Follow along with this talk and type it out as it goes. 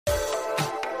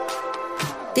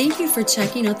Thank you for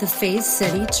checking out the Faith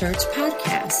City Church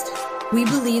podcast. We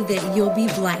believe that you'll be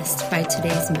blessed by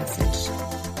today's message.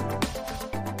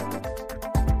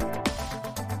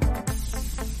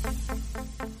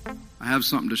 I have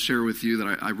something to share with you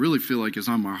that I really feel like is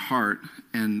on my heart.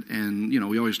 And you know,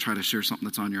 we always try to share something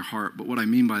that's on your heart. But what I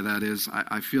mean by that is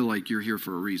I feel like you're here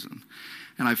for a reason.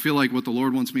 And I feel like what the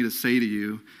Lord wants me to say to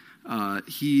you,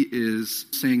 He is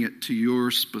saying it to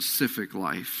your specific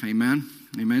life. Amen?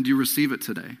 Amen. Do you receive it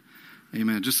today?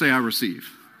 Amen. Just say, I receive.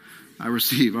 I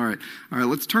receive. All right. All right,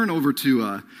 let's turn over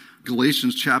to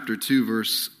Galatians chapter 2,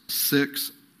 verse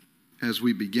 6 as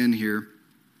we begin here.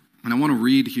 And I want to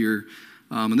read here,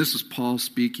 and this is Paul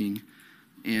speaking,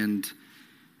 and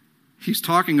he's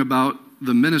talking about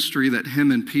the ministry that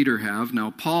him and Peter have.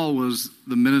 Now, Paul was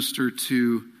the minister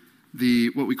to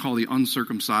what we call the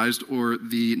uncircumcised or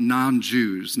the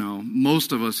non-Jews. Now,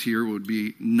 most of us here would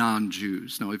be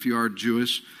non-Jews. Now, if you are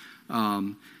Jewish,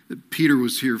 Peter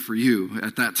was here for you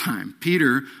at that time.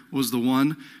 Peter was the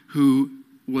one who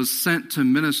was sent to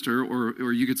minister,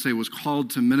 or you could say was called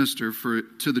to minister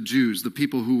to the Jews, the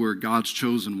people who were God's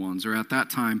chosen ones. Or at that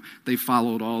time, they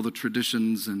followed all the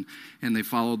traditions and they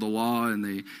followed the law,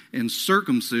 and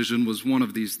circumcision was one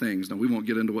of these things. Now, we won't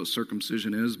get into what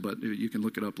circumcision is, but you can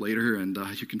look it up later and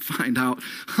you can find out.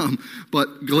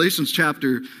 But Galatians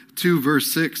chapter 2,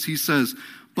 verse 6, he says,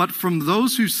 "But from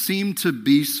those who seem to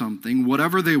be something,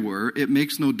 whatever they were, it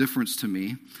makes no difference to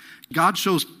me. God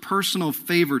shows personal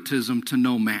favoritism to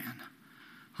no man."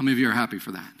 How many of you are happy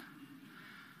for that?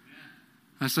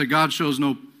 I said God shows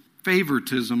no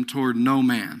favoritism toward no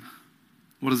man.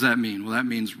 What does that mean? Well, that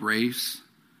means race,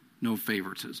 no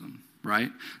favoritism,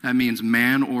 right? That means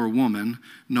man or woman,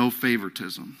 no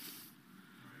favoritism.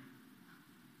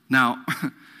 Now,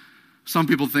 some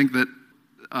people think that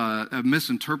have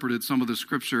misinterpreted some of the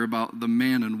scripture about the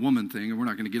man and woman thing, and we're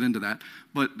not going to get into that.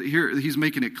 But here he's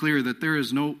making it clear that there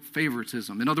is no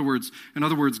favoritism. In other words,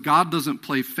 God doesn't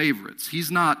play favorites.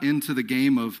 He's not into the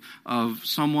game of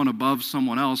someone above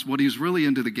someone else. What he's really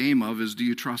into the game of is, do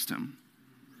you trust him?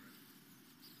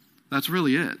 That's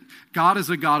really it. God is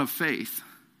a God of faith.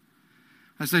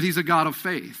 I said he's a God of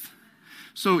faith.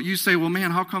 So you say, well,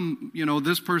 man, how come,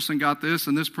 this person got this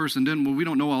and this person didn't? Well, we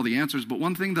don't know all the answers, but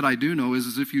one thing that I do know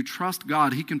is if you trust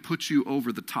God, he can put you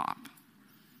over the top,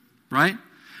 right?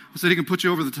 I said he can put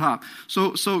you over the top.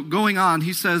 So going on,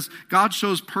 he says, God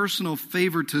shows personal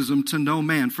favoritism to no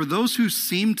man. For those who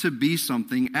seem to be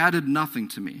something added nothing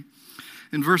to me.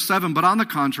 In verse 7, but on the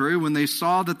contrary, when they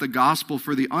saw that the gospel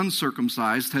for the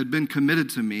uncircumcised had been committed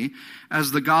to me,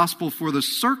 as the gospel for the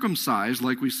circumcised,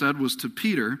 like we said, was to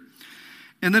Peter.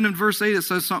 And then in verse 8, it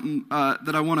says something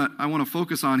that I want to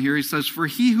focus on here. He says, for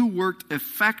he who worked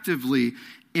effectively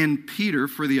in Peter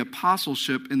for the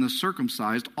apostleship in the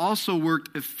circumcised also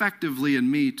worked effectively in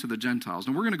me to the Gentiles.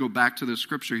 And we're going to go back to this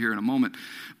scripture here in a moment.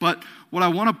 But what I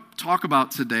want to talk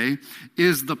about today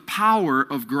is the power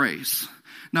of grace.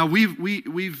 Now,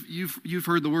 you've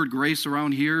heard the word grace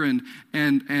around here,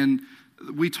 and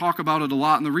we talk about it a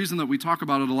lot, and the reason that we talk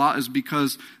about it a lot is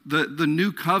because the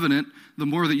new covenant, the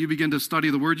more that you begin to study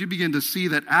the word, you begin to see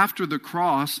that after the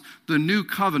cross, the new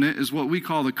covenant is what we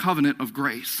call the covenant of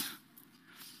grace.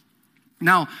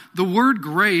 Now, the word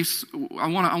grace, I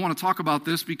want to talk about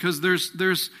this because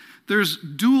there's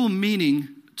dual meaning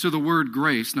to the word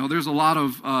grace. Now, there's a lot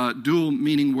of dual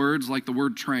meaning words like the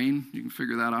word train, you can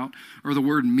figure that out, or the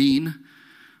word mean.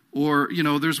 Or,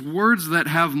 there's words that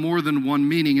have more than one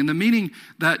meaning. And the meaning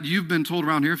that you've been told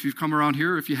around here, if you've come around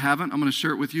here, if you haven't, I'm going to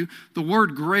share it with you. The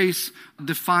word grace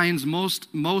defines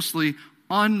mostly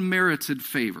unmerited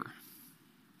favor.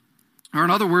 Or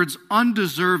in other words,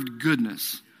 undeserved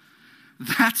goodness.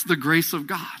 That's the grace of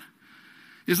God.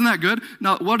 Isn't that good?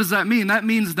 Now, what does that mean? That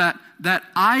means that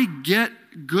I get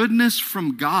goodness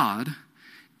from God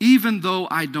even though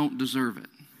I don't deserve it.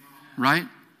 Right?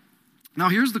 Now,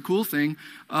 here's the cool thing,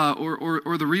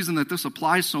 or the reason that this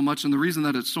applies so much and the reason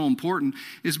that it's so important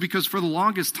is because for the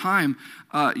longest time,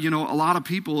 a lot of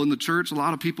people in the church,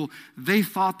 they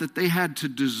thought that they had to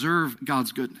deserve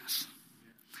God's goodness.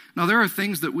 Now, there are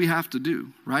things that we have to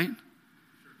do, right?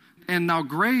 And now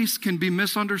grace can be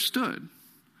misunderstood.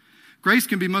 Grace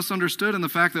can be misunderstood in the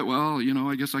fact that, well,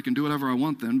 I guess I can do whatever I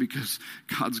want then because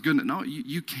God's goodness. No,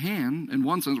 you can in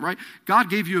one sense, right? God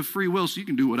gave you a free will so you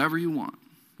can do whatever you want.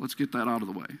 Let's get that out of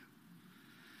the way.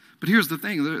 But here's the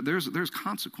thing, there's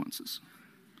consequences.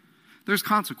 There's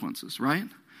consequences, right?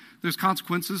 There's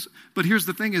consequences. But here's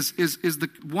the thing is the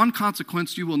one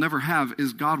consequence you will never have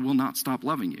is God will not stop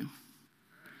loving you.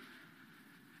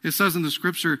 It says in the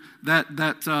scripture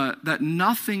that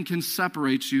nothing can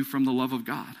separate you from the love of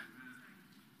God.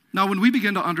 Now, when we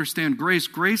begin to understand grace,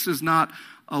 grace is not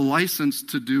a license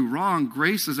to do wrong.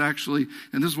 Grace is actually,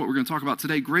 and this is what we're going to talk about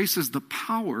today, grace is the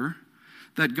power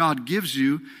that God gives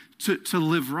you to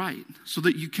live right so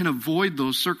that you can avoid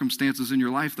those circumstances in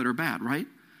your life that are bad, right?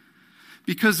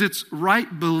 Because it's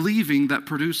right believing that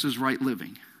produces right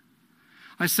living.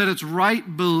 I said it's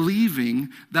right believing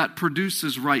that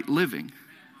produces right living.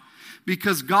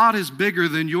 Because God is bigger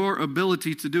than your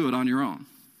ability to do it on your own,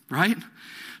 right?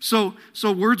 So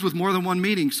words with more than one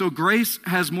meaning. So grace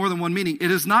has more than one meaning. It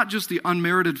is not just the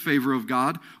unmerited favor of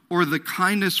God or the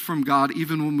kindness from God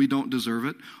even when we don't deserve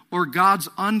it, or God's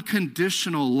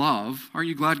unconditional love. Aren't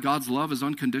you glad God's love is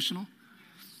unconditional?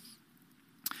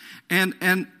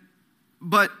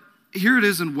 But here it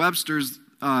is in Webster's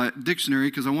dictionary,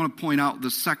 because I want to point out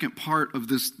the second part of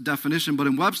this definition. But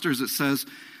in Webster's it says,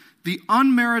 the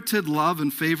unmerited love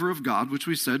and favor of God, which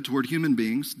we said toward human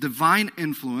beings, divine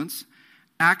influence,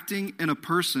 acting in a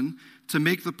person to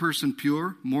make the person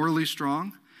pure, morally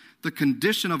strong, the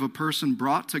condition of a person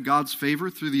brought to God's favor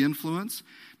through the influence.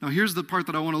 Now here's the part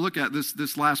that I want to look at,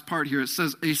 this last part here. It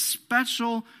says, a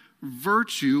special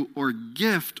virtue or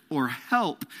gift or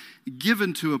help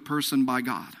given to a person by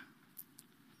God.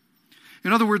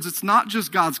 In other words, it's not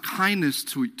just God's kindness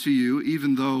to you,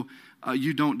 even though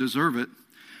you don't deserve it,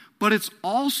 but it's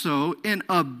also an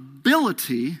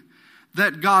ability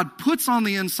that God puts on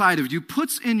the inside of you,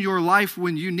 puts in your life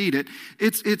when you need it.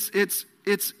 It's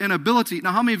an ability.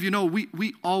 Now, how many of you know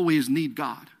we always need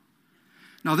God?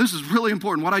 Now, this is really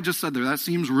important. What I just said there, that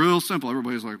seems real simple.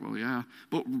 Everybody's like, well, yeah.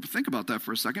 But think about that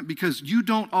for a second, because you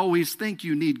don't always think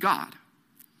you need God.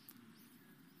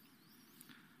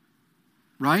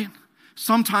 Right?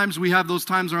 Sometimes we have those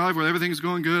times in our life where everything's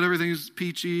going good, everything's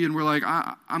peachy, and we're like,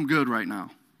 I'm good right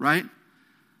now, right?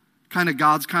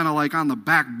 God's kind of like on the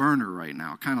back burner right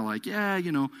now. Kind of like, yeah,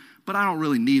 but I don't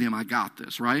really need him. I got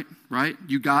this, right? Right?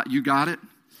 You got it?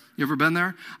 You ever been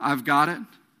there? I've got it.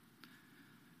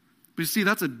 But you see,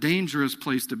 that's a dangerous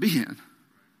place to be in.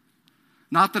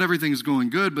 Not that everything's going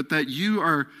good, but that you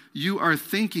are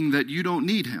thinking that you don't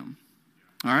need him.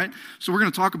 All right? So we're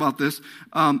going to talk about this.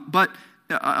 But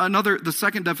the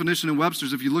second definition in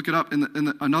Webster's, if you look it up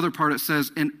in another part, it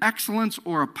says, an excellence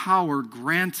or a power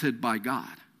granted by God.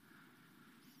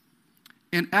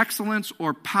 An excellence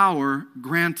or power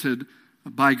granted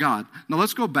by God. Now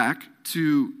let's go back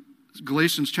to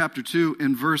Galatians chapter 2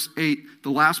 and verse 8, the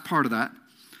last part of that.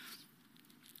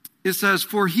 It says,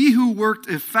 for he who worked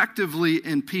effectively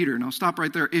in Peter. Now stop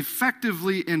right there.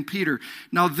 Effectively in Peter.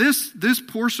 Now this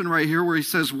portion right here where he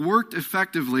says worked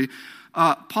effectively,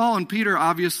 Paul and Peter,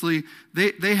 obviously,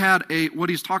 they had what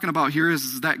he's talking about here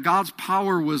is that God's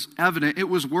power was evident. It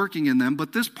was working in them.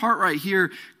 But this part right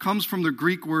here comes from the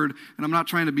Greek word, and I'm not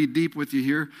trying to be deep with you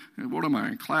here. What am I,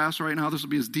 in class right now? This will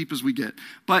be as deep as we get.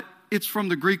 But it's from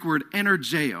the Greek word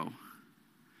energeo,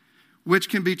 which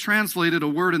can be translated a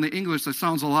word in the English that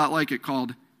sounds a lot like it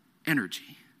called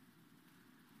energy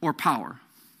or power.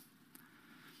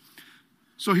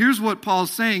 So here's what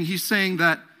Paul's saying. He's saying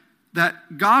that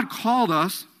God called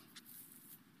us,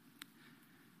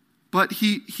 but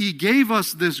he gave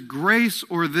us this grace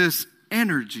or this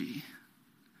energy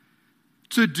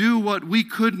to do what we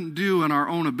couldn't do in our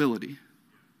own ability.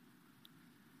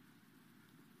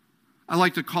 I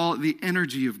like to call it the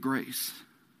energy of grace.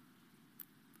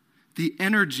 The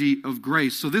energy of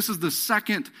grace. So this is the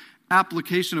second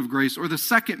application of grace, or the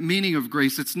second meaning of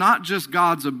grace. It's not just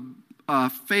God's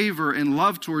favor and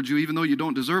love towards you, even though you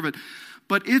don't deserve it,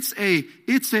 but it's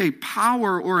a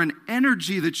power or an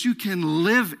energy that you can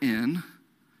live in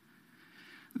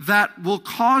that will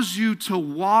cause you to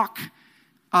walk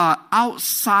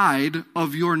outside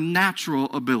of your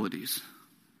natural abilities.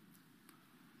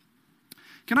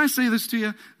 Can I say this to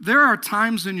you? There are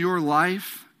times in your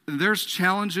life, there's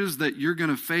challenges that you're going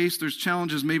to face, there's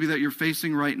challenges maybe that you're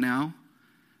facing right now,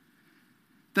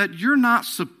 that you're not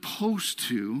supposed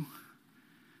to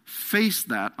face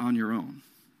that on your own.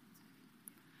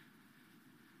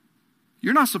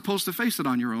 You're not supposed to face it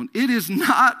on your own. It is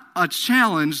not a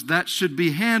challenge that should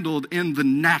be handled in the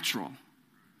natural.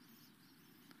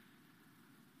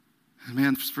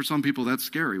 Man, for some people that's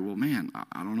scary. Well, man,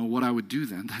 I don't know what I would do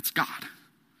then. That's God.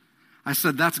 I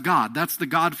said that's God. That's the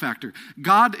God factor.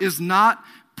 God is not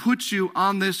put you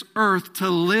on this earth to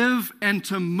live and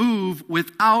to move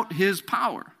without his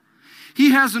power.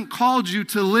 He hasn't called you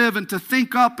to live and to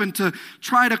think up and to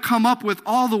try to come up with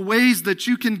all the ways that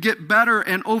you can get better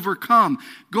and overcome.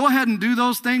 Go ahead and do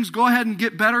those things. Go ahead and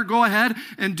get better. Go ahead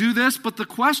and do this. But the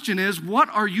question is, what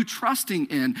are you trusting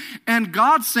in? And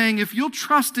God's saying, if you'll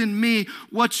trust in me,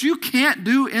 what you can't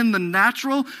do in the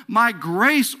natural, my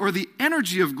grace or the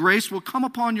energy of grace will come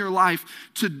upon your life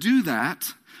to do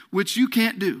that, which you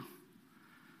can't do.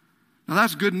 Now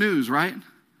that's good news, right?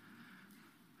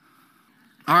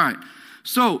 All right.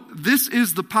 So this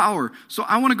is the power. So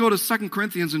I want to go to 2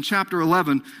 Corinthians in chapter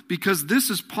 11 because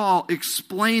this is Paul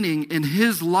explaining in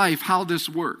his life how this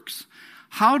works.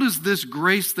 How does this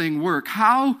grace thing work?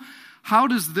 How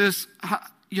does this,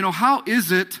 how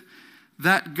is it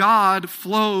that God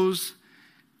flows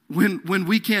when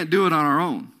we can't do it on our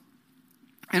own?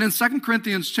 And in 2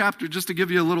 Corinthians chapter, just to give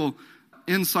you a little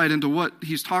insight into what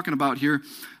he's talking about here,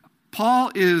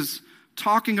 Paul is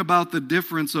talking about the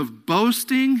difference of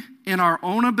boasting in our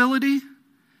own ability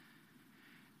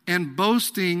and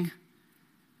boasting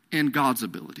in God's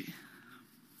ability.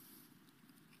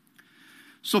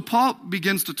 So Paul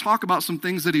begins to talk about some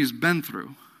things that he's been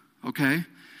through, okay?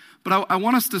 But I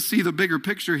want us to see the bigger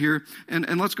picture here,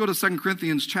 and let's go to 2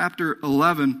 Corinthians chapter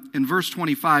 11 in verse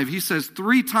 25. He says,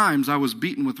 3 times I was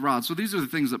beaten with rods. So these are the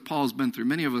things that Paul's been through.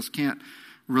 Many of us can't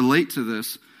relate to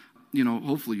this.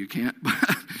 Hopefully you can't, but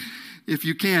if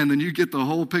you can, then you get the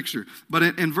whole picture. But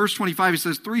in verse 25, he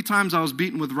says, 3 times I was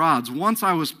beaten with rods. Once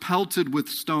I was pelted with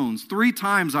stones. 3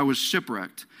 times I was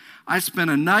shipwrecked. I spent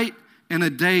a night and a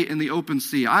day in the open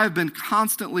sea. I have been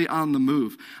constantly on the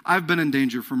move. I've been in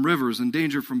danger from rivers, in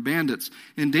danger from bandits,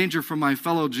 in danger from my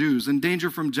fellow Jews, in danger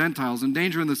from Gentiles, in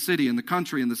danger in the city, in the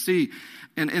country, in the sea,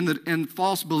 and in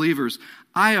false believers.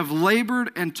 I have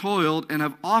labored and toiled and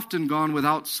have often gone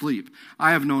without sleep.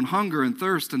 I have known hunger and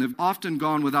thirst and have often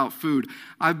gone without food.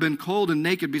 I've been cold and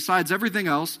naked. Besides everything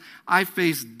else, I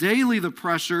face daily the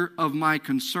pressure of my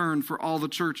concern for all the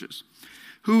churches.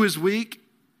 Who is weak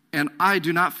and I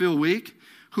do not feel weak?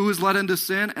 Who is led into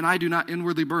sin and I do not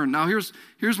inwardly burn? Now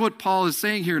here's what Paul is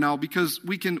saying here now, because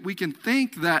we can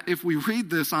think that if we read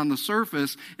this on the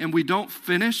surface and we don't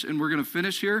finish, and we're going to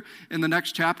finish here in the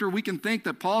next chapter, we can think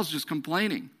that Paul's just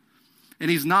complaining. And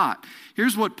he's not.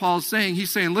 Here's what Paul's saying.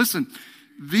 He's saying, listen,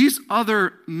 these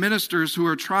other ministers who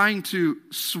are trying to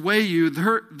sway you,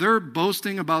 they're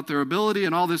boasting about their ability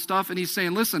and all this stuff. And he's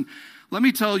saying, listen, let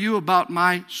me tell you about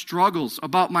my struggles,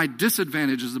 about my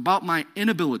disadvantages, about my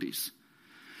inabilities.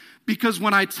 Because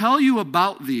when I tell you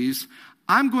about these,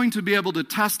 I'm going to be able to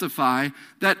testify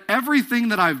that everything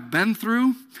that I've been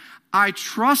through, I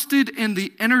trusted in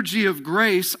the energy of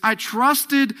grace. I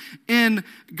trusted in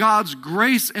God's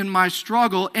grace in my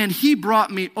struggle, and He brought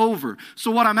me over.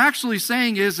 So what I'm actually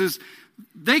saying is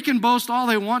they can boast all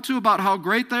they want to about how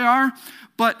great they are,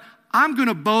 but I'm going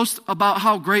to boast about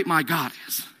how great my God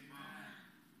is.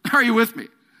 Are you with me?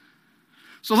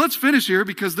 So let's finish here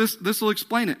because this will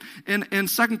explain it. In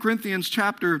 2 Corinthians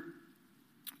chapter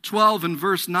 12 and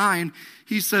verse 9,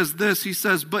 he says this. He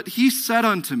says, but he said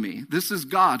unto me, this is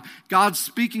God. God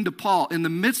speaking to Paul in the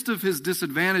midst of his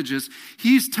disadvantages.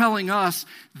 He's telling us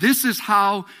this is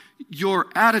how your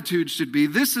attitude should be.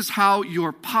 This is how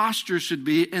your posture should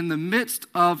be in the midst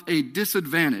of a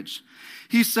disadvantage.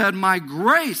 He said, my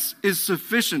grace is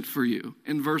sufficient for you,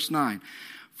 in verse 9.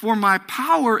 For my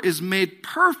power is made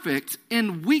perfect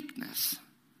in weakness.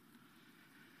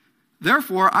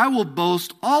 Therefore, I will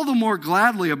boast all the more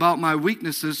gladly about my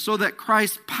weaknesses so that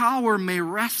Christ's power may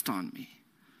rest on me.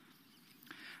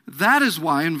 That is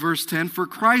why, in verse 10, for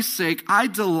Christ's sake, I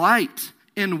delight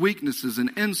in weaknesses and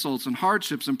insults and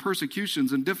hardships and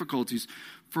persecutions and difficulties.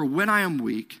 For when I am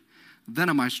weak, then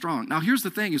am I strong. Now, here's the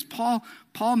thing, is Paul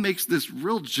makes this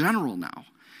real general now.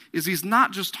 Is he's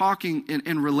not just talking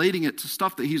and relating it to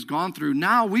stuff that he's gone through.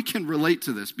 Now we can relate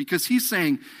to this because he's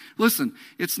saying, listen,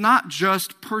 it's not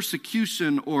just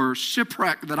persecution or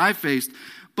shipwreck that I faced,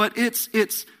 but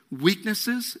it's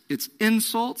weaknesses, it's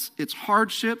insults, it's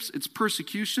hardships, it's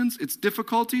persecutions, it's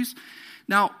difficulties.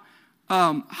 Now,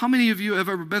 how many of you have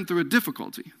ever been through a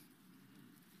difficulty?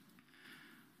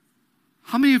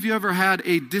 How many of you ever had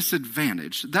a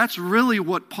disadvantage? That's really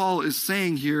what Paul is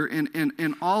saying here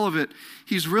in all of it.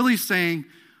 He's really saying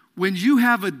when you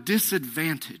have a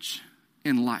disadvantage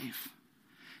in life.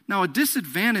 Now, a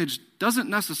disadvantage doesn't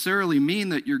necessarily mean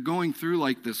that you're going through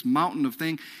like this mountain of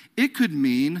thing. It could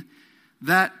mean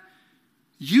that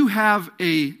you have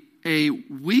a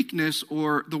weakness,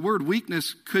 or the word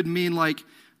weakness could mean like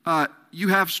you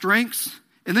have strengths,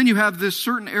 and then you have this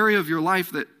certain area of your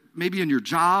life that maybe in your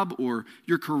job or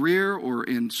your career or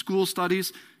in school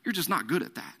studies, you're just not good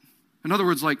at that. In other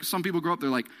words, like some people grow up, they're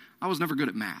like, I was never good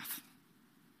at math,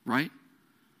 right?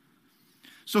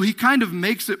 So he kind of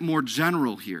makes it more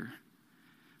general here,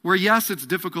 where yes, it's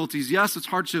difficulties, yes, it's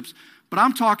hardships, but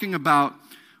I'm talking about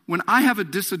when I have a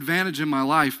disadvantage in my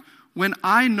life, when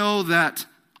I know that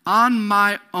on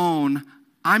my own,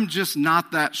 I'm just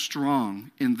not that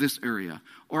strong in this area,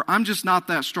 or I'm just not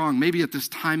that strong maybe at this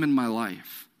time in my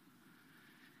life.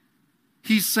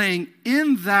 He's saying,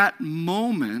 in that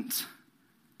moment,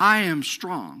 I am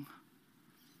strong.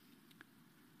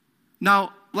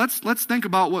 Now, let's think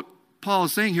about what Paul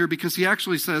is saying here, because he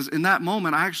actually says, in that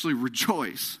moment, I actually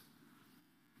rejoice.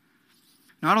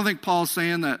 Now, I don't think Paul's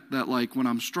saying that like when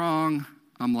I'm strong,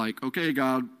 I'm like, okay,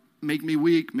 God, make me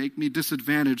weak, make me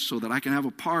disadvantaged so that I can have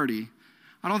a party.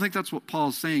 I don't think that's what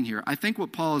Paul's saying here. I think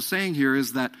what Paul is saying here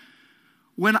is that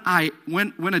when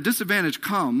a disadvantage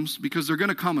comes, because they're going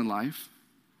to come in life,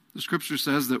 the scripture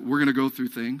says that we're going to go through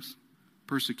things,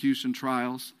 persecution,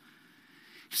 trials.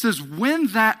 He says, when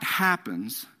that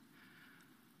happens,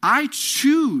 I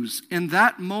choose in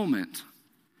that moment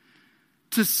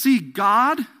to see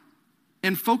God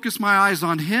and focus my eyes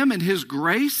on Him and His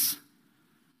grace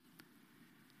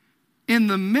in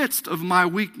the midst of my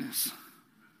weakness.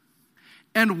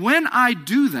 And when I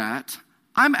do that,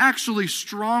 I'm actually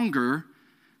stronger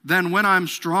than when I'm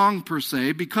strong per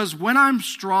se, because when I'm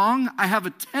strong, I have a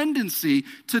tendency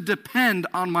to depend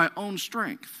on my own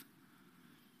strength.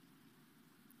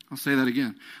 I'll say that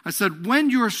again. I said,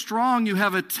 when you're strong, you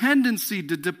have a tendency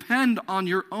to depend on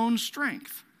your own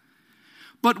strength.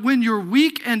 But when you're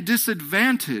weak and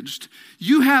disadvantaged,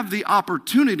 you have the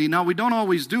opportunity, now we don't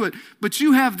always do it, but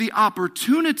you have the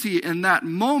opportunity in that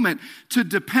moment to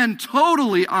depend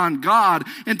totally on God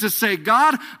and to say,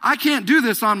 God, I can't do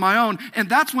this on my own. And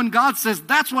that's when God says,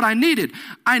 that's what I needed.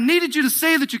 I needed you to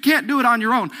say that you can't do it on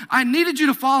your own. I needed you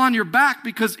to fall on your back,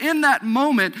 because in that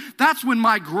moment, that's when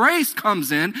my grace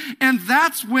comes in, and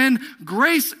that's when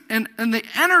grace and the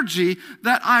energy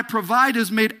that I provide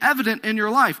is made evident in your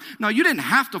life. Now, you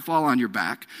didn't have to fall on your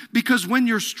back, because when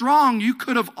you're strong, you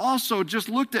could have also just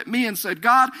looked at me and said,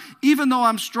 God, even though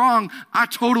I'm strong, I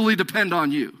totally depend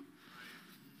on you.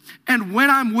 And when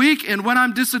I'm weak and when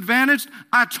I'm disadvantaged,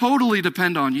 I totally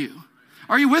depend on you.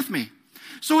 Are you with me?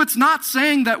 So it's not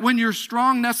saying that when you're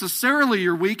strong necessarily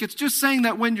you're weak. It's just saying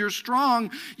that when you're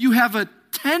strong, you have a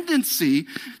tendency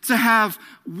to have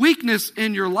weakness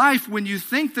in your life when you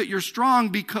think that you're strong,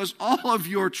 because all of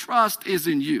your trust is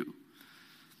in you.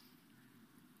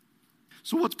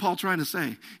 So what's Paul trying to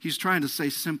say? He's trying to say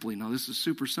simply, now this is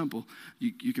super simple.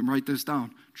 You can write this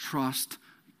down. Trust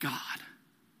God.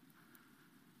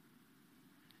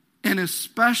 And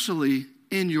especially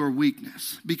in your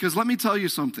weakness. Because let me tell you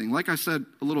something. Like I said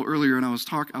a little earlier, and I was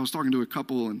talking to a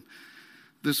couple and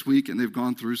this week, and they've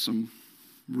gone through some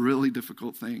really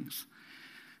difficult things.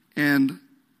 And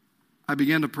I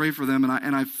began to pray for them,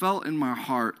 and I felt in my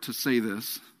heart to say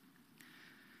this.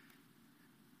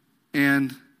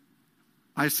 And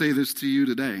I say this to you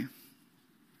today.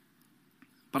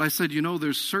 But I said,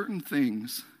 there's certain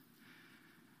things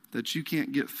that you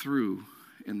can't get through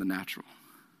in the natural.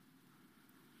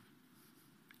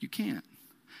 You can't.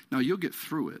 Now, you'll get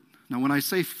through it. Now, when I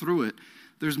say through it,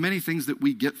 there's many things that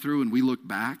we get through and we look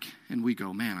back and we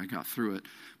go, man, I got through it.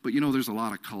 But there's a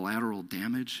lot of collateral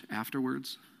damage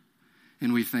afterwards.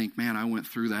 And we think, man, I went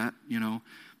through that,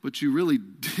 But you really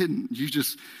didn't.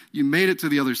 You made it to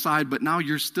the other side, but now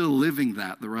you're still living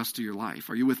that the rest of your life.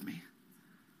 Are you with me?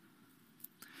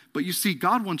 But you see,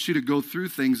 God wants you to go through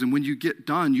things, and when you get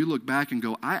done, you look back and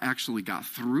go, I actually got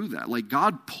through that. Like,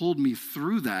 God pulled me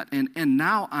through that, and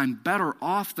now I'm better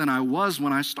off than I was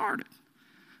when I started.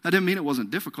 That didn't mean it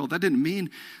wasn't difficult. That didn't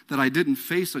mean that I didn't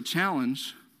face a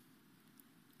challenge.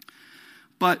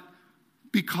 But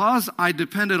because I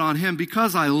depended on Him,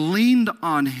 because I leaned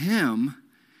on Him,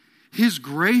 His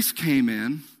grace came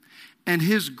in, and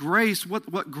His grace,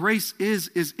 what grace is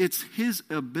it's His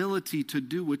ability to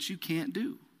do what you can't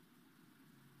do.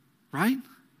 Right?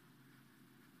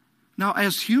 Now,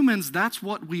 as humans, that's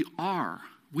what we are.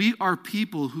 We are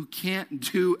people who can't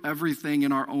do everything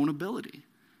in our own ability.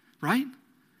 Right?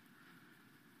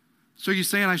 So are you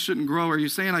saying I shouldn't grow? Are you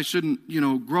saying I shouldn't,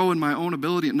 grow in my own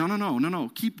ability? No.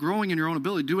 Keep growing in your own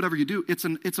ability. Do whatever you do. It's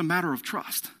a matter of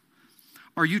trust.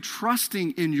 Are you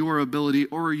trusting in your ability,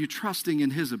 or are you trusting in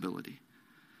His ability?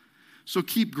 So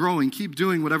keep growing, keep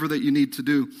doing whatever that you need to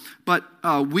do. But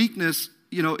weakness,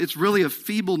 it's really a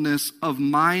feebleness of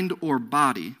mind or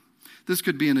body. This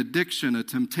could be an addiction, a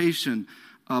temptation,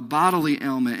 a bodily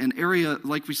ailment, an area,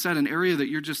 like we said, an area that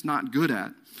you're just not good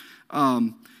at.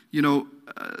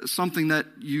 Something that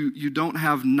you don't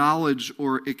have knowledge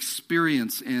or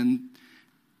experience in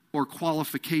or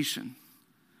qualification.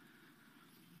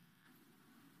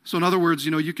 So in other words,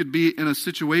 you could be in a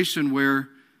situation where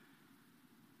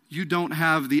you don't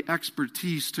have the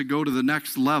expertise to go to the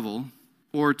next level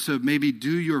or to maybe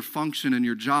do your function in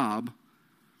your job,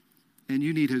 and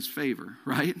you need his favor,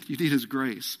 right? You need his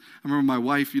grace. I remember my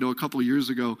wife, a couple of years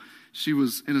ago, she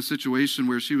was in a situation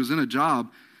where she was in a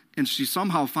job, and she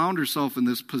somehow found herself in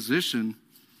this position,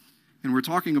 and we're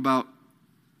talking about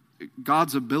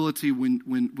God's ability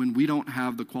when we don't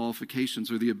have the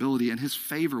qualifications or the ability, and his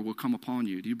favor will come upon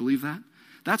you. Do you believe that?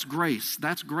 That's grace.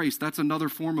 That's grace. That's another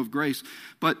form of grace.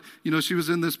 But, she was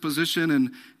in this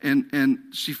position, and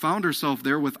she found herself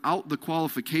there without the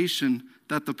qualification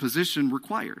that the position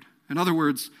required. In other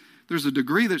words, there's a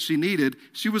degree that she needed.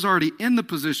 She was already in the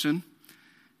position,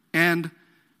 and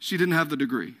she didn't have the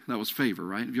degree. That was favor,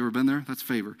 right? Have you ever been there? That's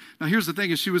favor. Now, here's the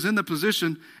thing, is she was in the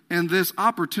position, and this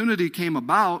opportunity came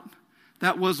about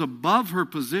that was above her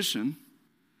position.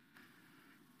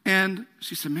 And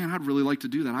she said, man, I'd really like to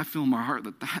do that. I feel in my heart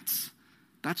that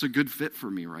that's a good fit for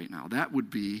me right now. That would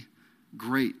be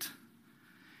great.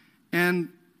 And,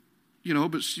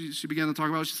 but she began to talk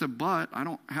about it. She said, but I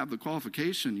don't have the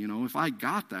qualification. If I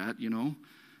got that,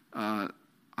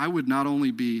 I would not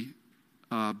only be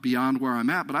beyond where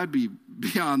I'm at, but I'd be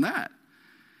beyond that.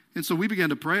 And so we began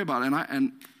to pray about it,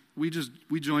 and we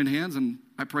joined hands, and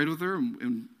I prayed with her,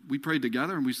 and we prayed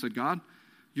together, and we said, God,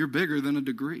 you're bigger than a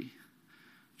degree.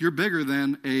 You're bigger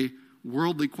than a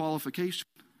worldly qualification.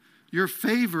 Your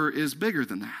favor is bigger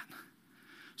than that.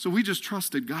 So we just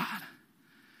trusted God.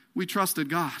 We trusted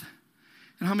God.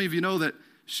 And how many of you know that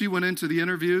she went into the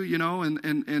interview,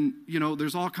 and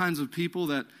there's all kinds of people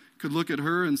that could look at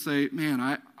her and say,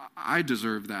 man, I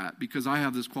deserve that because I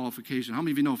have this qualification. How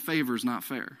many of you know favor is not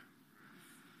fair?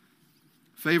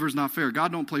 Favor is not fair.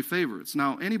 God don't play favorites.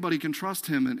 Now, anybody can trust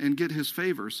him and get his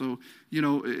favor. So,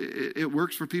 it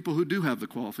works for people who do have the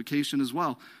qualification as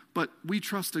well. But we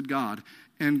trusted God,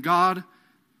 and God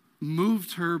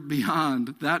moved her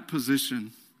beyond that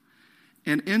position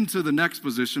and into the next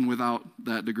position without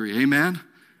that degree. Amen?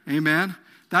 Amen?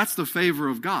 That's the favor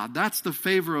of God. That's the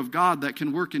favor of God that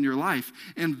can work in your life.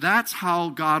 And that's how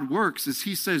God works, is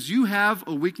he says, you have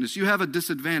a weakness. You have a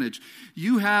disadvantage.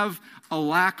 You have a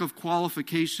lack of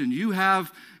qualification. You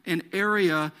have an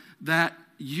area that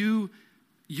you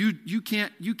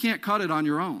can't cut it on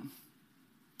your own.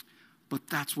 But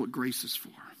that's what grace is for.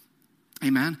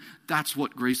 Amen? That's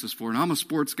what grace is for. And I'm a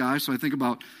sports guy, so I think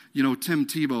about, Tim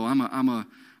Tebow.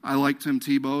 I like Tim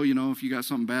Tebow. If you got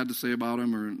something bad to say about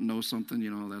him or know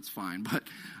something, that's fine.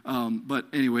 But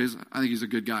anyways, I think he's a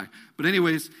good guy. But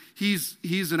anyways,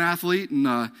 he's an athlete,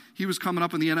 and he was coming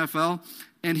up in the NFL,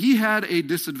 and he had a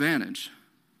disadvantage.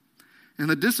 And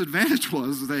the disadvantage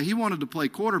was that he wanted to play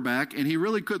quarterback, and he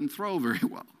really couldn't throw very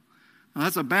well. Now,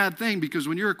 that's a bad thing, because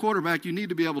when you're a quarterback, you need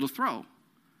to be able to throw.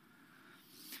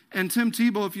 And Tim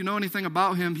Tebow, if you know anything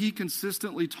about him, he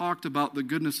consistently talked about the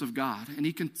goodness of God. And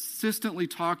he consistently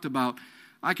talked about,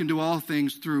 I can do all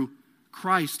things through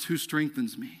Christ who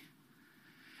strengthens me.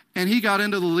 And he got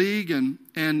into the league, and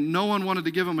no one wanted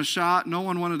to give him a shot. No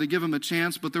one wanted to give him a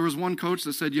chance. But there was one coach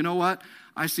that said, you know what?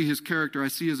 I see his character. I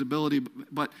see his ability.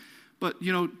 But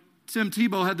Tim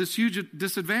Tebow had this huge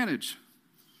disadvantage.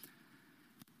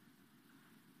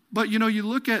 But, you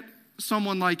look at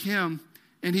someone like him,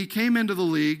 and he came into the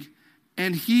league,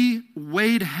 and he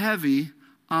weighed heavy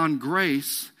on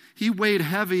grace. He weighed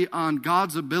heavy on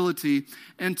God's ability.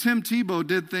 And Tim Tebow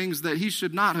did things that he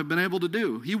should not have been able to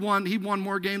do. He won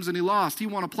more games than he lost. He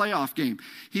won a playoff game.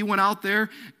 He went out there,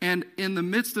 and in the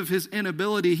midst of his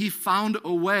inability, he found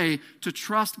a way to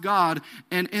trust God.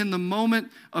 And in the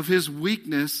moment of his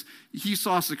weakness, he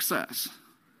saw success.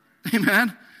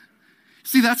 Amen?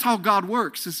 See, that's how God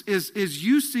works, is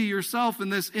you see yourself in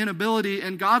this inability,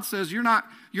 and God says, you're not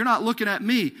looking at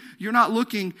me. You're not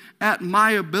looking at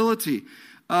my ability,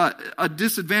 a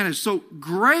disadvantage. So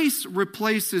grace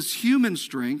replaces human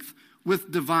strength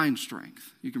with divine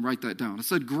strength. You can write that down. It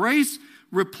said grace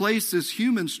replaces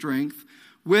human strength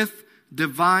with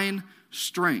divine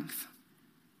strength.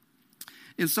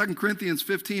 In 2 Corinthians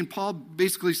 15, Paul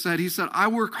basically said, I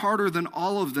work harder than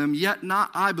all of them, yet not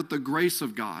I, but the grace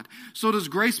of God. So does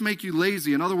grace make you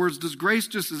lazy? In other words, does grace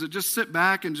just sit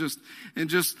back and just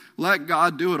let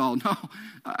God do it all? No,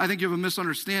 I think you have a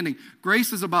misunderstanding.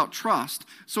 Grace is about trust.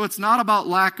 So it's not about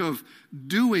lack of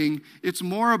doing. It's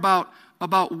more about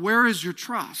where is your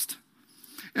trust?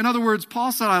 In other words,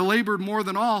 Paul said, I labored more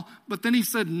than all, but then he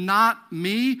said, not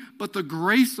me, but the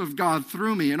grace of God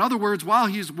through me. In other words, while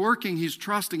he's working, he's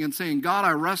trusting and saying, God,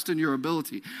 I rest in your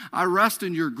ability. I rest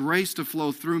in your grace to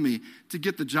flow through me to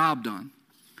get the job done.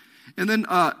 And then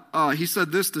he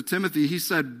said this to Timothy. He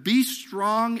said, be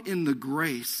strong in the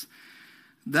grace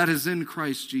that is in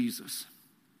Christ Jesus.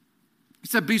 He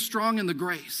said, be strong in the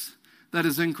grace that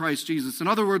is in Christ Jesus. In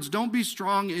other words, don't be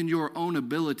strong in your own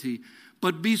ability,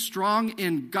 but be strong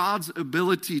in God's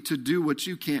ability to do what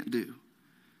you can't do.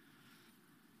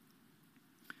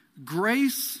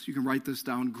 Grace, you can write this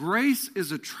down, grace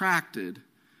is attracted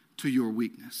to your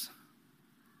weakness.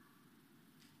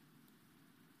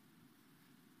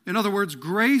 In other words,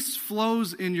 grace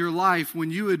flows in your life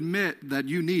when you admit that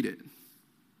you need it.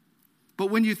 But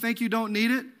when you think you don't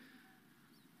need it,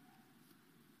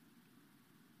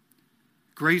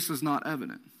 grace is not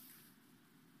evident.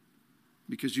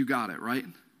 Because you got it, right?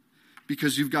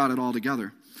 Because you've got it all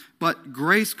together. But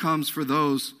grace comes for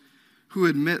those who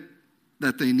admit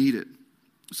that they need it.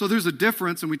 So there's a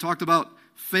difference, and we talked about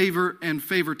favor and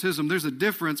favoritism. There's a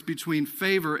difference between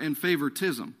favor and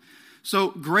favoritism. So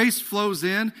grace flows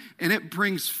in, and it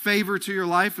brings favor to your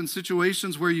life in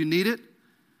situations where you need it.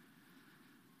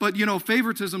 But,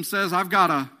 favoritism says, I've got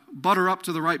to butter up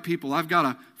to the right people. I've got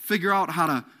to figure out how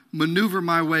to maneuver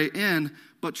my way in.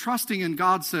 But trusting in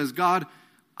God says, God,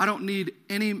 I don't need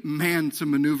any man to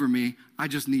maneuver me. I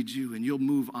just need you, and you'll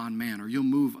move on man, or you'll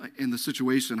move in the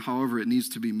situation however it needs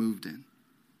to be moved in.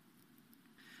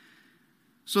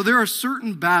 So there are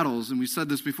certain battles, and we said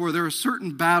this before, there are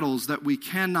certain battles that we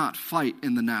cannot fight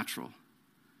in the natural.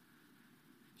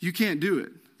 You can't do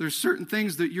it. There's certain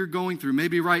things that you're going through,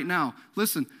 maybe right now.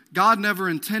 Listen, God never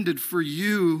intended for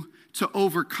you to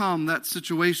overcome that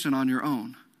situation on your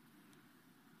own.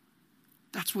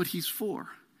 That's what he's for.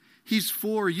 He's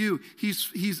for you.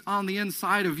 He's on the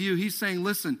inside of you. He's saying,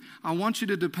 listen, I want you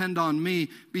to depend on me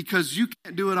because you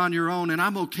can't do it on your own, and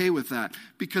I'm okay with that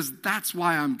because that's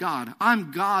why I'm God.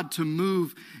 I'm God to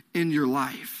move in your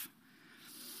life.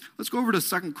 Let's go over to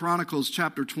 2 Chronicles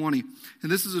chapter 20,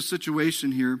 and this is a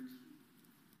situation here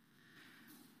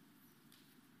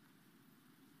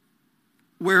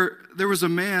where there was a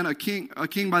man, a king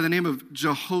by the name of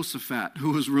Jehoshaphat,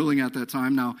 who was ruling at that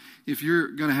time. Now, if you're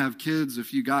going to have kids,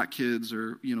 if you got kids,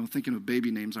 or thinking of baby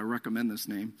names, I recommend this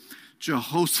name,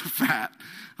 Jehoshaphat.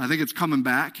 I think it's coming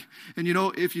back. And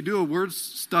if you do a word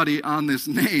study on this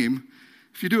name,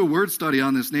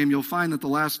 you'll find that the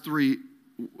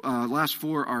last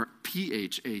four are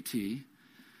P-H-A-T,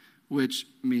 which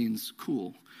means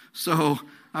cool. So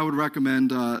I would recommend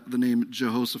the name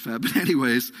Jehoshaphat. But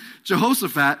anyways,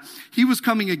 Jehoshaphat, he was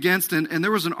coming against, and there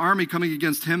was an army coming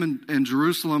against him in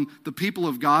Jerusalem, the people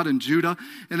of God in Judah,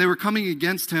 and they were coming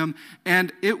against him,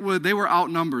 and they were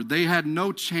outnumbered. They had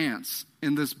no chance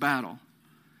in this battle.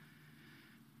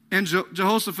 And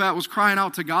Jehoshaphat was crying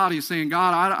out to God. He's saying,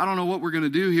 God, I don't know what we're going to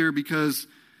do here because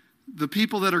the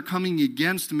people that are coming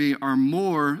against me are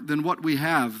more than what we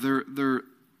have.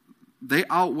 They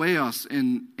outweigh us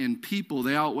in people.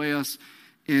 They outweigh us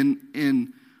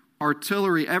in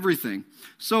artillery, everything.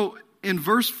 So in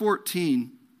verse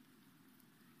 14,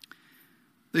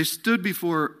 they stood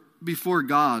before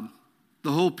God,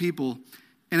 the whole people.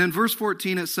 And in verse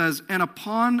 14 it says, and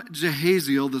upon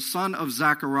Jehaziel, the son of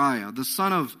Zechariah, the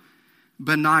son of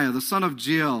Benaiah, the son of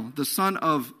Jeiel, the son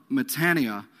of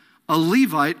Mattaniah, a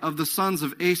Levite of the sons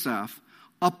of Asaph,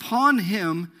 upon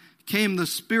him came the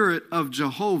Spirit of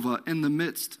Jehovah in the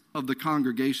midst of the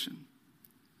congregation.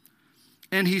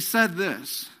 And he said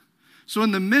this. So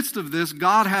in the midst of this,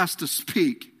 God has to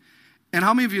speak. And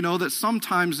how many of you know that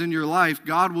sometimes in your life,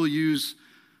 God will use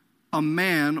a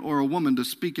man or a woman to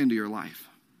speak into your life?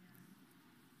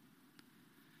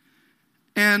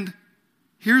 And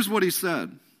here's what he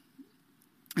said.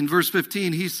 In verse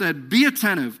 15, he said, be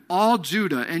attentive, all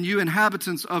Judah, and you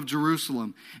inhabitants of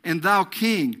Jerusalem, and thou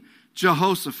king,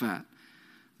 Jehoshaphat.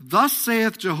 Thus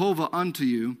saith Jehovah unto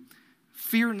you,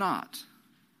 fear not,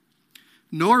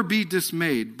 nor be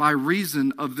dismayed by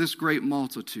reason of this great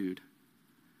multitude,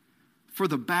 for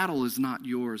the battle is not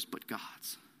yours, but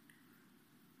God's.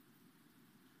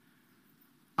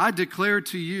 I declare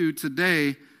to you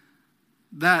today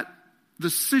that the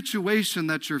situation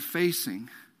that you're facing,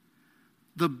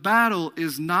 the battle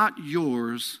is not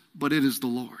yours, but it is the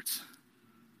Lord's.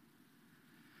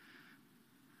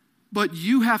 But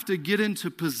you have to get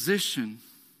into position.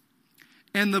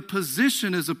 And the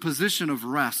position is a position of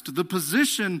rest. The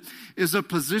position is a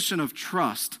position of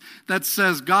trust that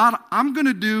says, God, I'm going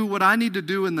to do what I need to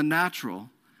do in the natural.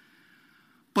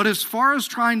 But as far as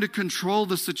trying to control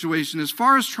the situation, as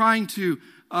far as trying to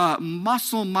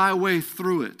muscle my way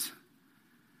through it,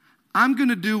 I'm going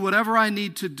to do whatever I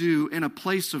need to do in a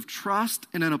place of trust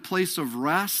and in a place of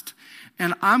rest.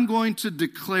 And I'm going to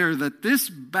declare that this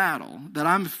battle that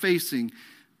I'm facing,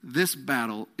 this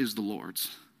battle is the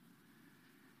Lord's.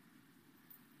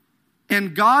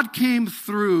 And God came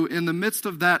through in the midst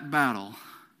of that battle.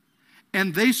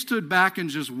 And they stood back and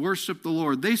just worshiped the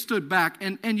Lord. They stood back.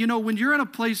 And when you're in a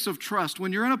place of trust,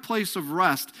 when you're in a place of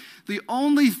rest, the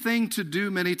only thing to do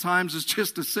many times is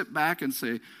just to sit back and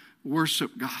say,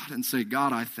 worship God and say,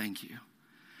 God, I thank you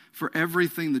for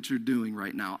everything that you're doing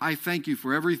right now. I thank you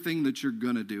for everything that you're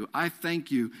going to do. I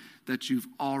thank you that you've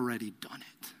already done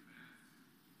it.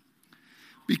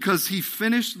 Because he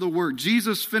finished the work.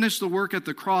 Jesus finished the work at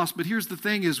the cross. But here's the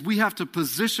thing is we have to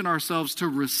position ourselves to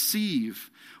receive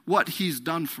what he's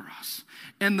done for us.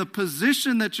 And the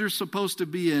position that you're supposed to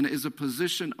be in is a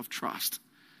position of trust,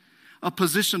 a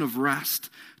position of rest,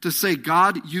 to say,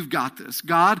 God, you've got this.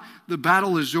 God, the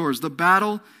battle is yours. The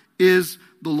battle is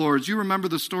the Lord's. You remember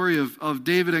the story of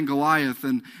David and Goliath,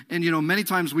 and many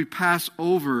times we pass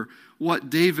over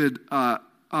what David's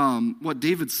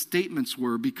statements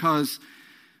were because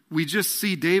we just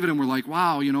see David and we're like,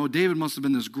 wow, David must have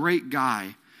been this great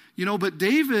guy. But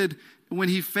David, when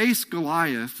he faced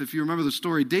Goliath, if you remember the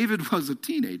story, David was a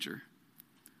teenager.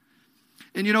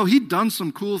 And, he'd done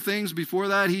some cool things before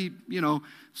that. He,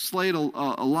 slayed a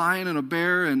lion and a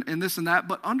bear and this and that.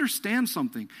 But understand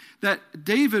something, that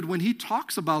David, when he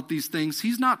talks about these things,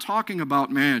 he's not talking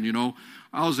about, man,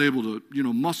 I was able to,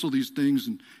 muscle these things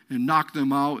and knock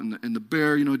them out. And the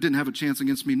bear, didn't have a chance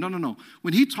against me. No.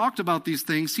 When he talked about these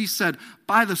things, he said,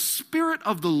 by the Spirit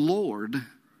of the Lord,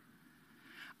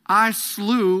 I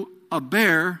slew a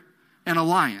bear and a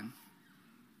lion.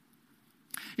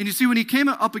 And you see, when he came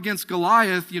up against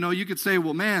Goliath, you could say,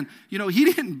 well, man, he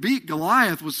didn't beat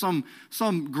Goliath with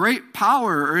some great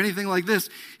power or anything like this.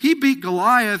 He beat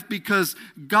Goliath because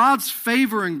God's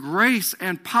favor and grace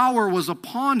and power was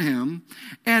upon him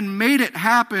and made it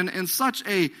happen in such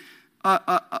an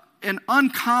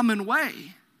uncommon way.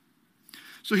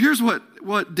 So here's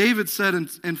what David said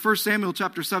in 1 Samuel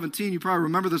chapter 17. You probably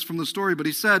remember this from the story, but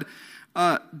he said,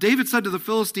 David said to the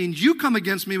Philistine, you come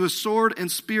against me with sword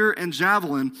and spear and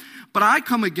javelin, but I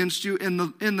come against you in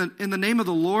the name of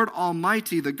the Lord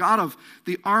Almighty, the God of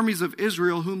the armies of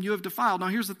Israel, whom you have defiled. Now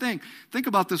here's the thing. Think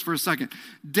about this for a second.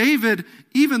 David,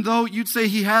 even though you'd say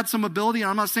he had some ability, and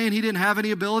I'm not saying he didn't have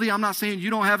any ability, I'm not saying you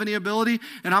don't have any ability,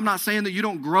 and I'm not saying that you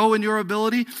don't grow in your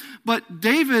ability, but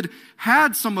David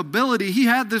had some ability. He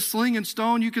had this sling and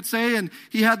stone, you could say, and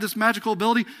he had this magical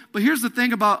ability. But here's the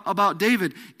thing about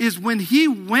David, is when he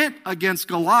went against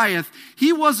Goliath,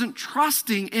 he wasn't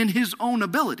trusting in his own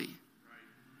ability.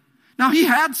 Now, he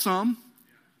had some,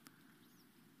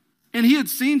 and he had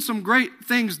seen some great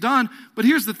things done, but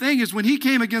here's the thing is when he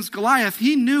came against Goliath,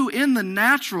 he knew in the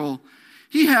natural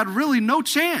he had really no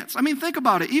chance. I mean, think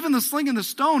about it. Even the sling and the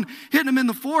stone hitting him in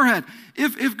the forehead.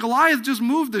 If Goliath just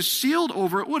moved the shield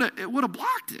over, it would have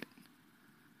blocked it.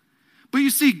 But you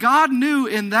see, God knew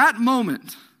in that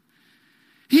moment,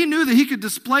 he knew that he could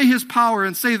display his power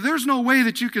and say, there's no way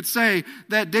that you could say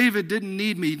that David didn't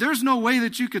need me. There's no way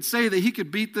that you could say that he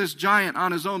could beat this giant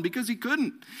on his own, because he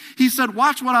couldn't. He said,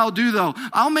 watch what I'll do though.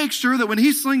 I'll make sure that when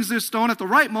he slings this stone at the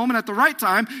right moment, at the right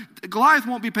time, Goliath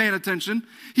won't be paying attention.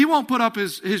 He won't put up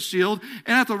his shield.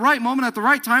 And at the right moment, at the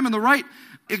right time, in the right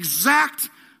exact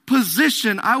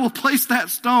position, I will place that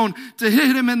stone to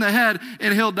hit him in the head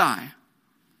and he'll die.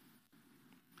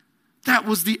 That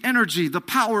was the energy, the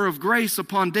power of grace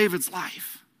upon David's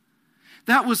life.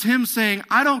 That was him saying,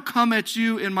 I don't come at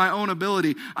you in my own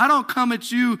ability. I don't come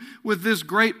at you with this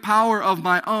great power of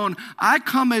my own. I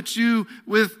come at you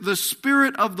with the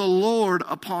Spirit of the Lord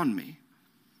upon me.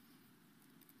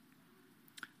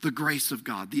 The grace of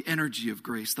God, the energy of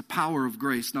grace, the power of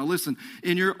grace. Now listen,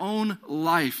 in your own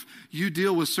life, you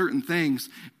deal with certain things,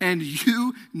 and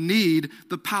you need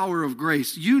the power of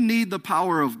grace. You need the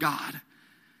power of God.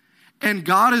 And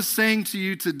God is saying to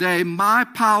you today, my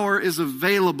power is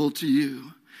available to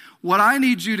you. What I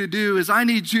need you to do is I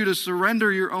need you to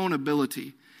surrender your own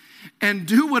ability and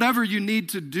do whatever you need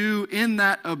to do in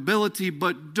that ability,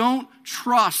 but don't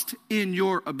trust in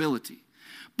your ability.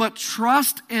 But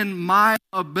trust in my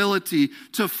ability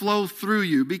to flow through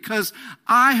you, because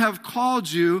I have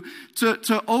called you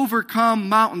to overcome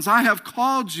mountains. I have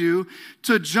called you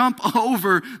to jump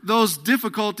over those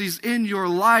difficulties in your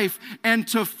life and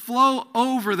to flow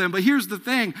over them. But here's the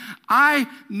thing. I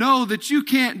know that you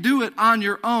can't do it on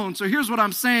your own. So here's what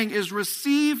I'm saying is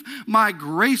receive my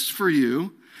grace for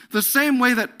you. The same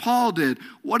way that Paul did.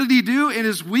 What did he do? In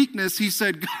his weakness, he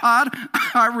said, God,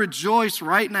 I rejoice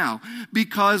right now,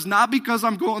 not because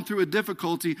I'm going through a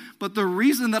difficulty, but the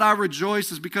reason that I rejoice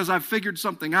is because I've figured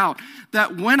something out.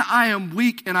 That when I am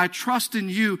weak and I trust in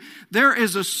you, there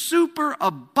is a super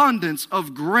abundance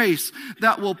of grace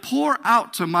that will pour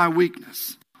out to my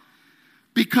weakness.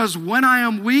 Because when I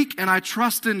am weak and I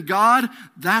trust in God,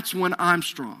 that's when I'm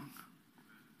strong.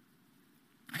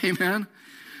 Amen.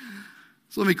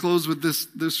 So let me close with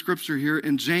this scripture here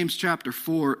in James chapter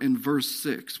 4 and verse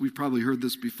 6. We've probably heard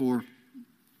this before.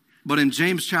 But in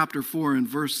James chapter 4 and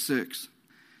verse 6,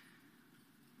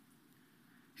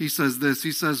 he says this.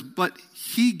 He says, but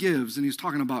he gives, and he's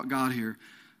talking about God here,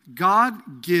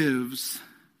 God gives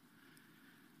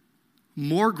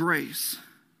more grace.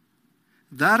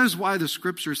 That is why the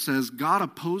scripture says God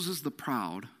opposes the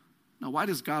proud. Now, why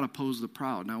does God oppose the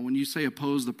proud? Now, when you say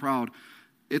oppose the proud,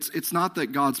 it's not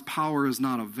that God's power is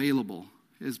not available.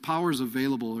 His power is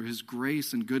available, or his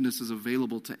grace and goodness is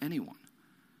available to anyone.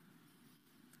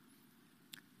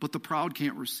 But the proud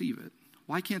can't receive it.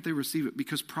 Why can't they receive it?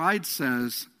 Because pride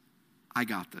says, I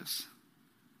got this.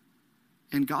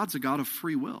 And God's a God of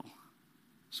free will.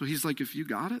 So he's like, if you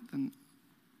got it, then,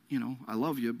 I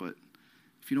love you, but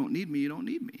if you don't need me, you don't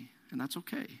need me. And that's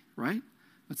okay, right?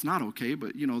 That's not okay,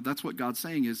 but, that's what God's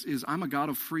saying is I'm a God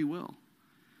of free will.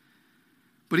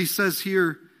 But he says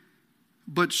here,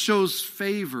 but shows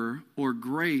favor or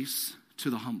grace to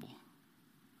the humble.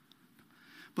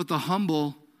 But the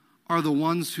humble are the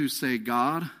ones who say,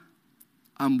 God,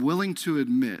 I'm willing to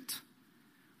admit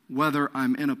whether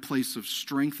I'm in a place of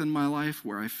strength in my life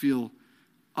where I feel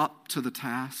up to the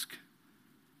task,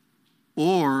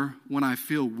 or when I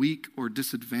feel weak or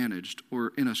disadvantaged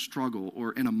or in a struggle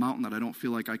or in a mountain that I don't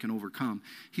feel like I can overcome.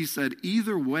 He said,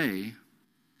 either way,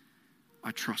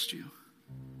 I trust you.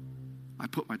 I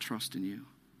put my trust in you.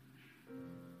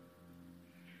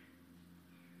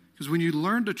 Because when you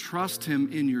learn to trust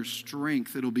him in your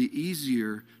strength, it'll be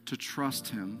easier to trust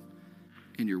him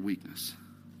in your weakness.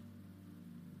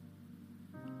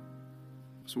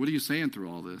 So what are you saying through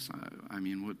all this? I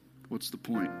mean, what's the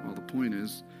point? Well, the point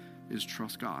is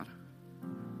trust God.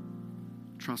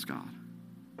 Trust God.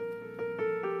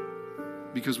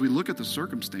 Because we look at the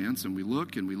circumstance and we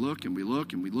look and we look and we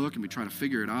look and we look and we try to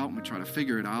figure it out and we try to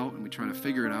figure it out and we try to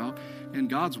figure it out. And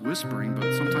God's whispering,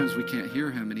 but sometimes we can't hear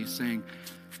him, and he's saying,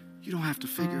 you don't have to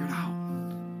figure it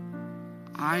out.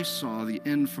 I saw the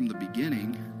end from the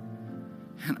beginning,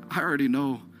 and I already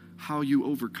know how you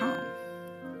overcome.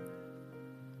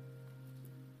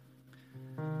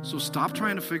 So stop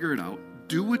trying to figure it out.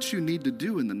 Do what you need to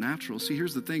do in the natural. See,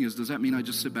 here's the thing does that mean I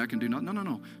just sit back and do nothing?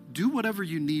 No. Do whatever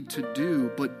you need to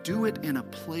do, but do it in a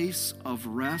place of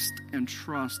rest and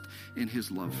trust in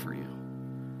his love for you.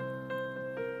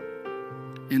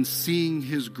 In seeing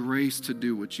his grace to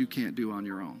do what you can't do on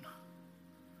your own.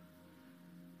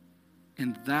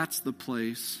 And that's the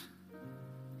place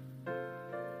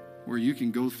where you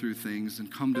can go through things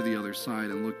and come to the other side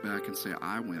and look back and say,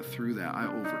 I went through that, I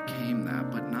overcame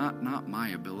that, but not my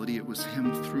ability, it was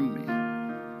him through me.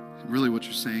 And really what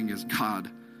you're saying is God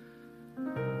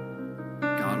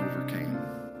overcame.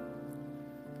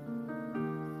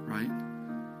 Right?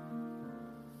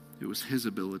 It was his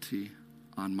ability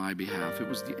on my behalf. It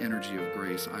was the energy of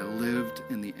grace. I lived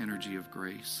in the energy of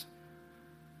grace.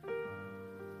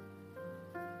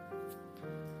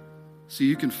 See,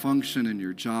 you can function in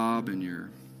your job and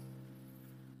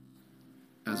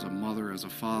as a mother, as a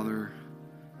father.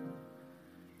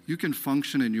 You can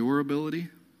function in your ability,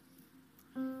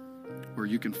 or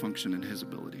you can function in his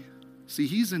ability. See,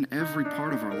 he's in every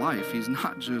part of our life. He's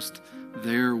not just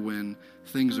there when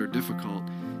things are difficult.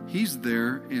 He's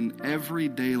there in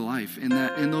everyday life.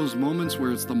 In those moments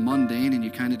where it's the mundane and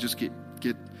you kind of just get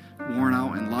worn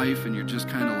out in life and you're just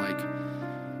kind of like,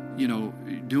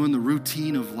 doing the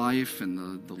routine of life and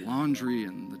the laundry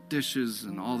and the dishes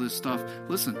and all this stuff.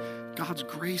 Listen, God's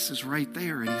grace is right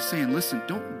there. And he's saying, listen,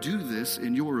 don't do this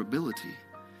in your ability.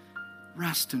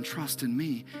 Rest and trust in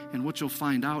me. And what you'll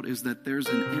find out is that there's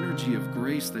an energy of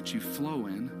grace that you flow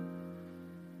in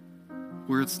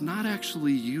where it's not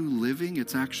actually you living,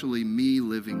 it's actually me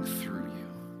living through you.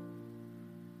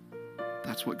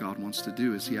 That's what God wants to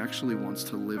do, is he actually wants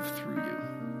to live through you.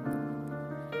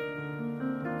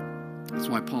 That's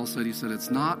why Paul said,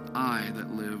 it's not I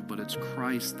that live, but it's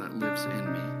Christ that lives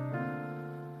in me.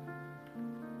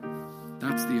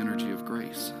 That's the energy of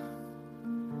grace.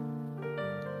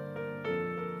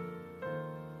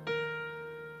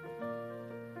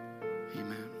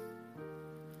 Amen.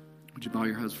 Would you bow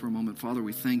your heads for a moment? Father,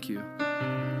 we thank you.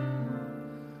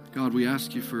 God, we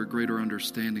ask you for a greater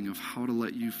understanding of how to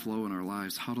let you flow in our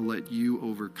lives, how to let you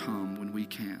overcome when we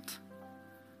can't.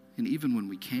 And even when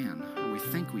we can, or we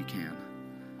think we can.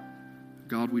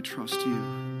 God, we trust you.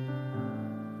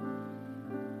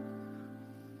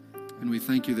 And we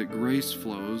thank you that grace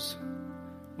flows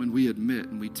when we admit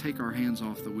and we take our hands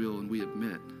off the wheel and we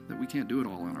admit that we can't do it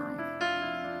all on our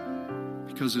own.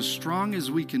 Because as strong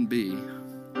as we can be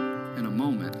in a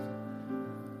moment,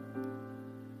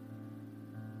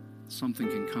 something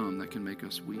can come that can make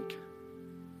us weak.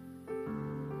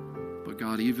 But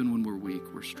God, even when we're weak,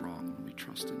 we're strong and we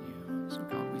trust in you. So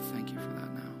God, we thank you for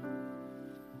that now.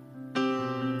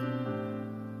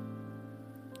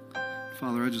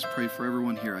 Father, I just pray for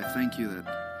everyone here. I thank you that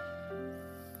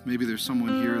maybe there's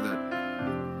someone here that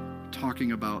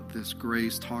talking about this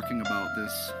grace, talking about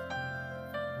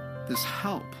this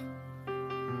help.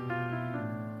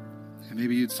 And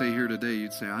maybe you'd say here today,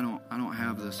 you'd say, I don't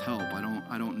have this help.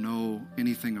 I don't know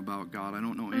anything about God. I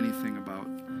don't know anything about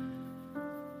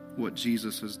what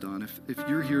Jesus has done. If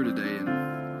you're here today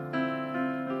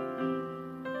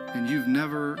and you've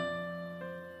never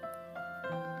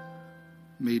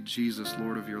made Jesus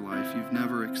Lord of your life, you've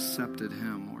never accepted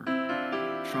him or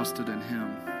trusted in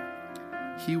him,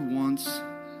 he wants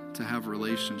to have a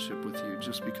relationship with you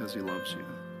just because he loves you.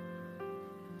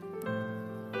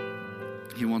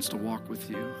 He wants to walk with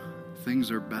you.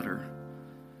 Things are better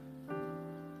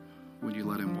when you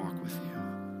let him walk with you.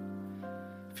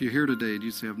 If you're here today and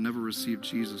you say, I've never received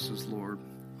Jesus as Lord,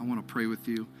 I want to pray with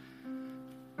you.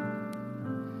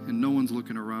 And no one's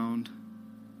looking around.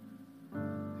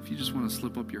 If you just want to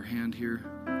slip up your hand here,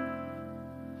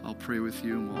 I'll pray with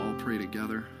you and we'll all pray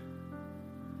together.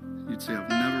 You'd say, I've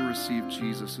never received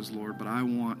Jesus as Lord, but I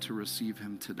want to receive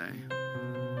him today.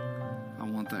 I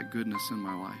want that goodness in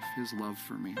my life, his love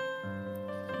for me.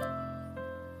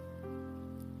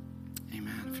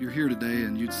 Amen. If you're here today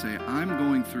and you'd say, I'm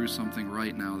going through something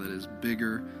right now that is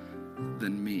bigger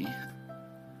than me,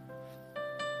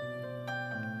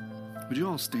 would you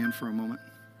all stand for a moment?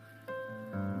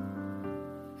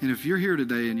 And if you're here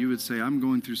today and you would say, I'm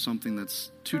going through something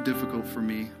that's too difficult for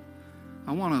me,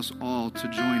 I want us all to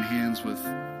join hands with,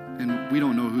 and we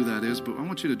don't know who that is, but I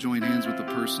want you to join hands with the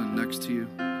person next to you.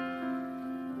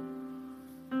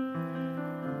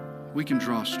 We can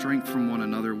draw strength from one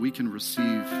another. We can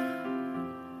receive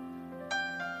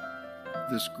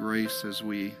this grace as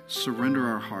we surrender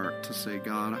our heart to say,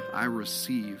 God, I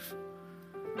receive.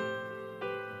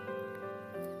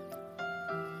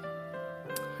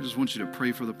 I just want you to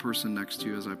pray for the person next to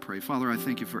you as I pray. Father, I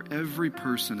thank you for every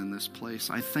person in this place.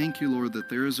 I thank you, Lord, that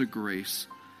there is a grace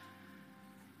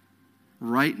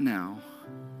right now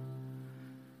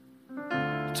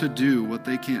to do what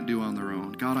they can't do on their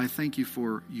own. God, I thank you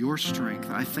for your strength.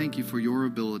 I thank you for your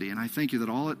ability. And I thank you that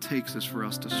all it takes is for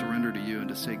us to surrender to you and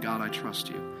to say, God, I trust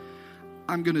you.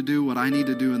 I'm going to do what I need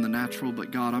to do in the natural, but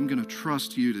God, I'm going to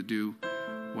trust you to do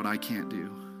what I can't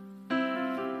do.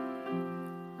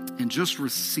 And just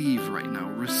receive right now.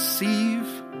 Receive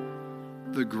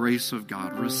the grace of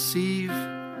God. Receive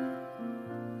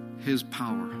his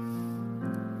power.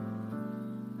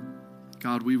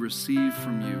 God, we receive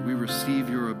from you. We receive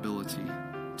your ability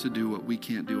to do what we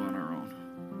can't do on our own.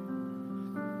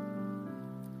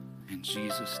 In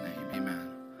Jesus' name, amen.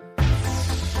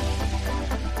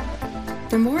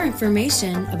 For more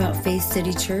information about Faith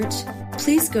City Church,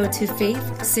 please go to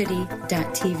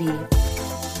faithcity.tv.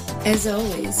 As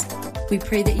always, we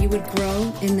pray that you would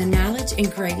grow in the knowledge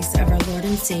and grace of our Lord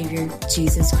and Savior,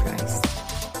 Jesus Christ.